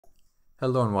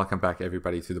Hello and welcome back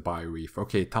everybody to the Reef.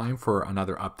 Okay, time for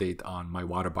another update on my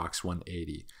Waterbox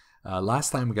 180. Last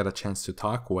time we got a chance to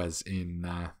talk was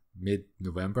in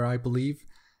mid-November, I believe.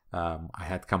 I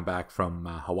had come back from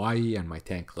Hawaii and my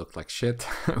tank looked like shit.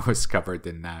 It was covered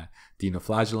in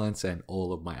dinoflagellates and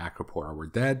all of my acropora were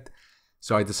dead.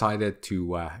 So I decided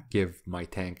to give my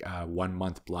tank a 1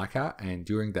 month blackout, and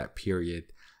during that period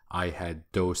I had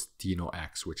dosed Dino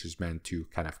X, which is meant to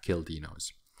kind of kill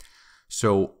dinos.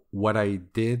 So what I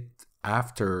did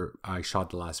after I shot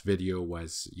the last video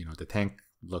was, the tank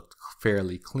looked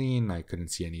fairly clean. I couldn't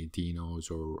see any dinos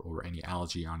or any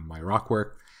algae on my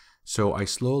rockwork. So I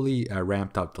slowly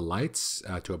ramped up the lights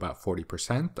to about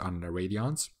 40% on the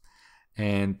radions.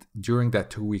 And during that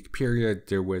 2-week period,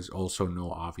 there was also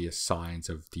no obvious signs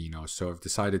of dinos. So I've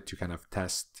decided to kind of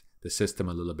test the system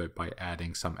a little bit by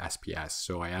adding some SPS.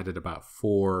 So I added about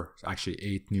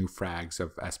 8 new frags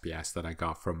of SPS that I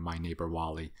got from my neighbor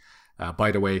Wally. By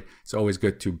the way, it's always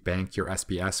good to bank your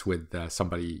SPS with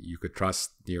somebody you could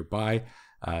trust nearby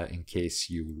in case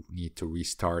you need to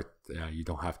restart. You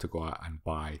don't have to go out and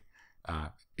buy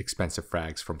expensive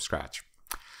frags from scratch.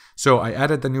 So I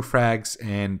added the new frags,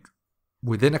 and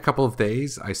within a couple of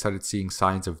days, I started seeing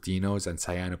signs of dinos and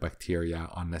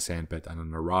cyanobacteria on the sandbed and on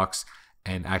the rocks.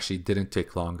 And actually didn't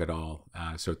take long at all.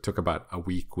 So it took about a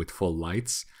week with full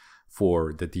lights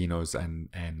for the dinos and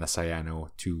the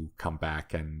cyano to come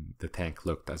back, and the tank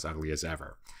looked as ugly as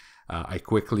ever. I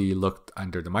quickly looked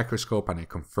under the microscope and I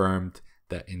confirmed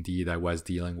that indeed I was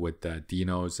dealing with the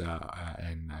dinos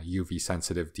and UV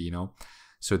sensitive dino.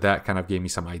 So that kind of gave me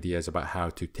some ideas about how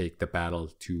to take the battle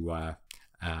to a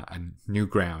new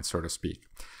ground, so to speak.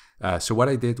 So what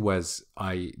I did was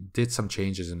I did some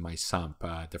changes in my sump.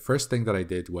 The first thing that I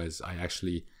did was I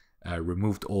actually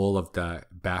removed all of the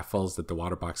baffles that the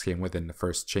Waterbox came with in the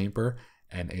first chamber,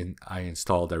 and I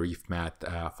installed a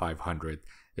ReefMatt 500.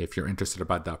 If you're interested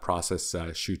about that process,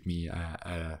 shoot me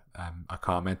a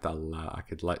comment. I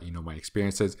could let you know my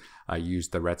experiences. I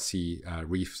used the Red Sea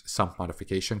Reef sump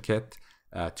modification kit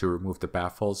to remove the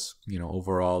baffles.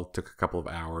 Overall took a couple of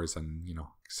hours and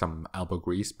some elbow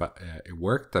grease, but it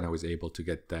worked, and I was able to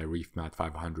get the ReefMatt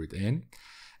 500 in.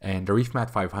 And the ReefMatt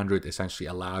 500 essentially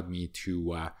allowed me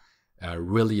to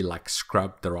really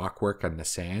scrub the rockwork and the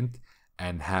sand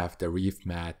and have the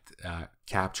ReefMatt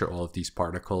capture all of these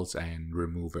particles and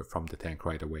remove it from the tank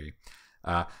right away.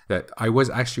 That I was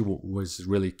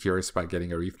really curious about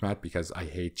getting a ReefMatt because I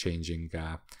hate changing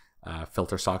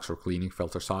filter socks or cleaning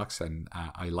filter socks, and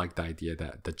I like the idea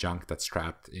that the junk that's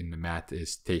trapped in the mat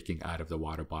is taking out of the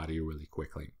water body really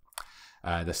quickly.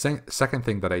 The second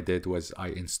thing that I did was I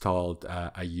installed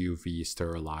a UV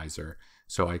sterilizer.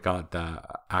 So I got the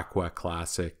Aqua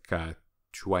Classic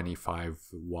 25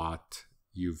 watt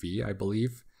UV, I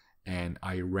believe, and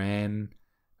I ran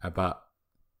about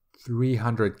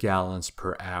 300 gallons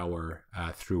per hour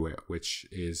through it, which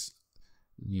is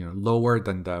lower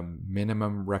than the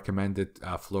minimum recommended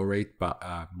flow rate, but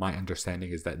my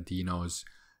understanding is that dinos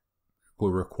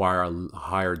will require a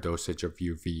higher dosage of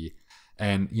UV.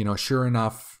 And sure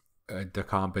enough, the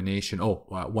combination.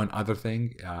 One other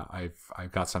thing,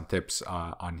 I've got some tips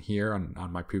on here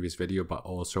on my previous video, but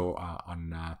also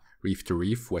on Reef to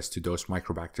Reef, was to dose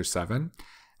micobacter7,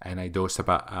 and I dosed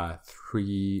about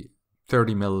 30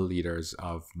 milliliters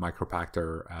of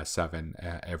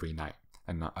micobacter7 every night.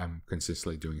 And I'm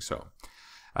consistently doing so.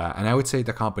 And I would say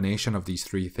the combination of these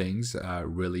three things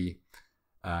really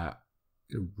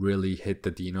hit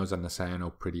the dinos and the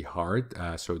cyano pretty hard.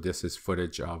 So this is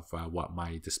footage of what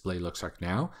my display looks like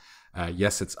now.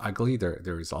 Yes, it's ugly.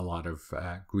 There is a lot of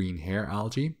green hair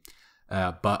algae.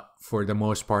 But for the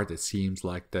most part, it seems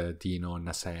like the dino and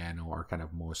the cyano are kind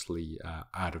of mostly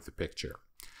out of the picture.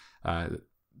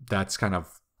 That's kind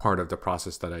of part of the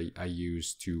process that I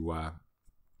use to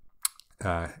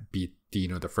beat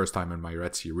Dino the first time in my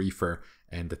Red Sea Reefer,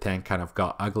 and the tank kind of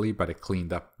got ugly, but it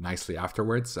cleaned up nicely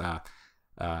afterwards.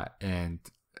 And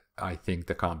I think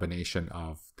the combination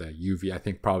of the UV, I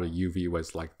think probably UV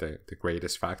was like the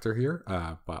greatest factor here,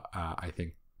 but I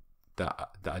think the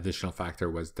additional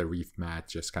factor was the ReefMatt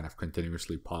just kind of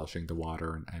continuously polishing the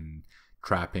water and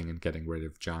trapping and getting rid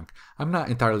of junk. I'm not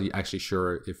entirely actually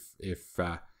sure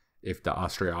if the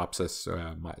Australopsis,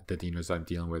 the dinos I'm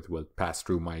dealing with, will pass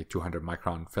through my 200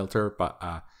 micron filter, but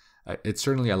it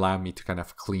certainly allowed me to kind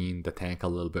of clean the tank a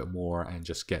little bit more and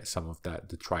just get some of the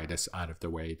detritus out of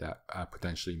the way that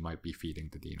potentially might be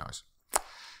feeding the dinos.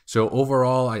 So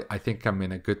overall, I think I'm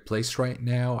in a good place right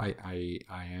now.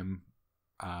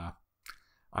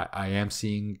 I am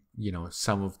seeing, you know,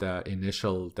 some of the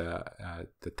initial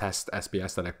the test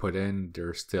SPS that I put in,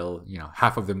 they're still, you know,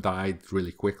 half of them died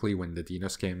really quickly when the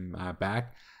Dinos came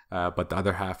back. But the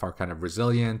other half are kind of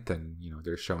resilient, and you know,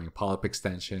 they're showing polyp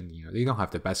extension. You know, they don't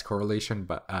have the best coloration,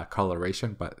 but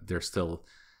they're still,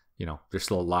 you know, they're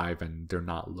still alive and they're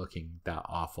not looking that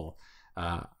awful.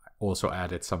 Also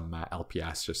added some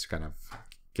LPS just to kind of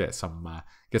get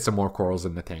some more corals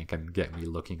in the tank and get me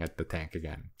looking at the tank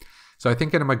again. So I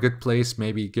think I'm in a good place.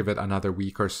 Maybe give it another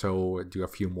week or so, do a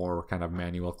few more kind of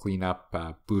manual cleanup,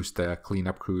 boost the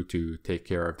cleanup crew to take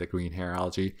care of the green hair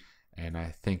algae. And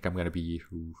I think I'm going to be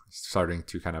starting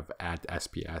to kind of add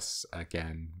SPS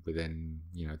again within,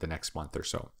 you know, the next month or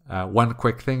so. One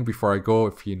quick thing before I go,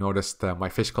 if you noticed my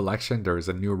fish collection, there is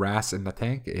a new wrasse in the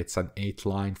tank. It's an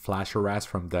 8-line flasher wrasse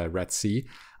from the Red Sea.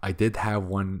 I did have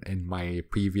one in my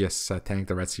previous tank,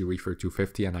 the Red Sea Reefer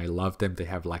 250, and I loved them. They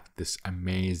have like this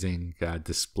amazing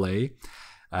display.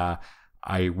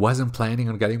 I wasn't planning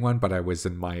on getting one, but I was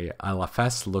in my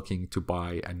LFS looking to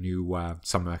buy a new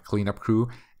some cleanup crew,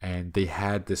 and they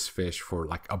had this fish for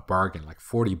like a bargain, like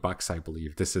 $40, I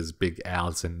believe. This is Big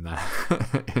Al's in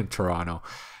in Toronto,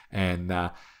 and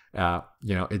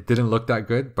you know, it didn't look that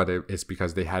good, but it's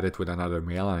because they had it with another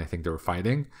male, and I think they were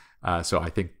fighting. So I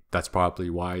think that's probably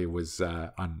why it was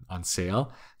on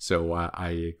sale. So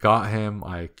I got him,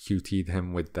 I QT'd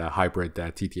him with the hybrid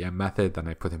TTM method, and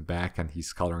I put him back, and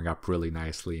he's coloring up really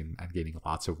nicely and gaining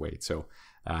lots of weight. So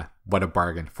what a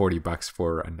bargain, $40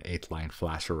 for an 8-line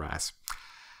flasher wrasse.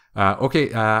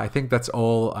 Okay, I think that's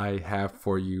all I have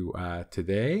for you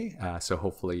today. So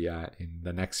hopefully in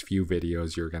the next few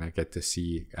videos, you're going to get to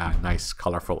see nice,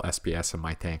 colorful SPS in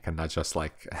my tank and not just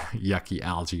like yucky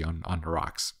algae on the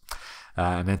rocks.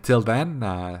 And until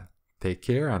then, take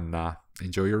care and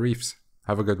enjoy your reefs.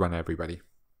 Have a good one, everybody.